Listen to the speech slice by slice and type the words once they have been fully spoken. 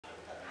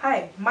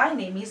Hi, my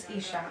name is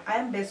Isha. I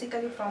am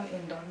basically from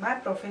Indore. My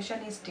profession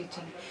is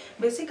teaching.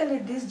 Basically,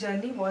 this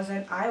journey was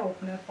an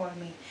eye-opener for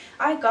me.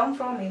 I come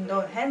from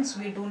Indore, hence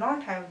we do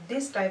not have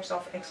these types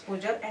of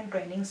exposure and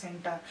training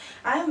center.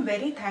 I am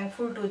very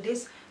thankful to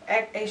this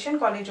at Asian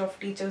College of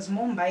Teachers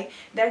Mumbai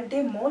that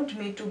they mold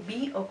me to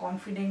be a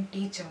confident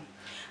teacher.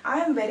 I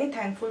am very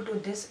thankful to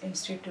this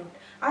institute.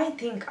 I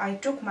think I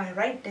took my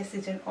right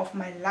decision of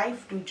my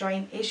life to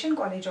join Asian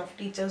College of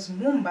Teachers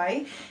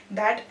Mumbai,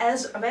 that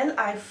as well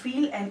I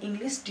feel an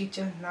English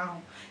teacher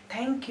now.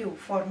 Thank you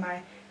for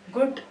my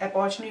good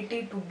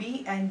opportunity to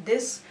be in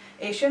this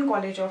Asian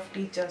College of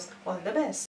Teachers. All the best.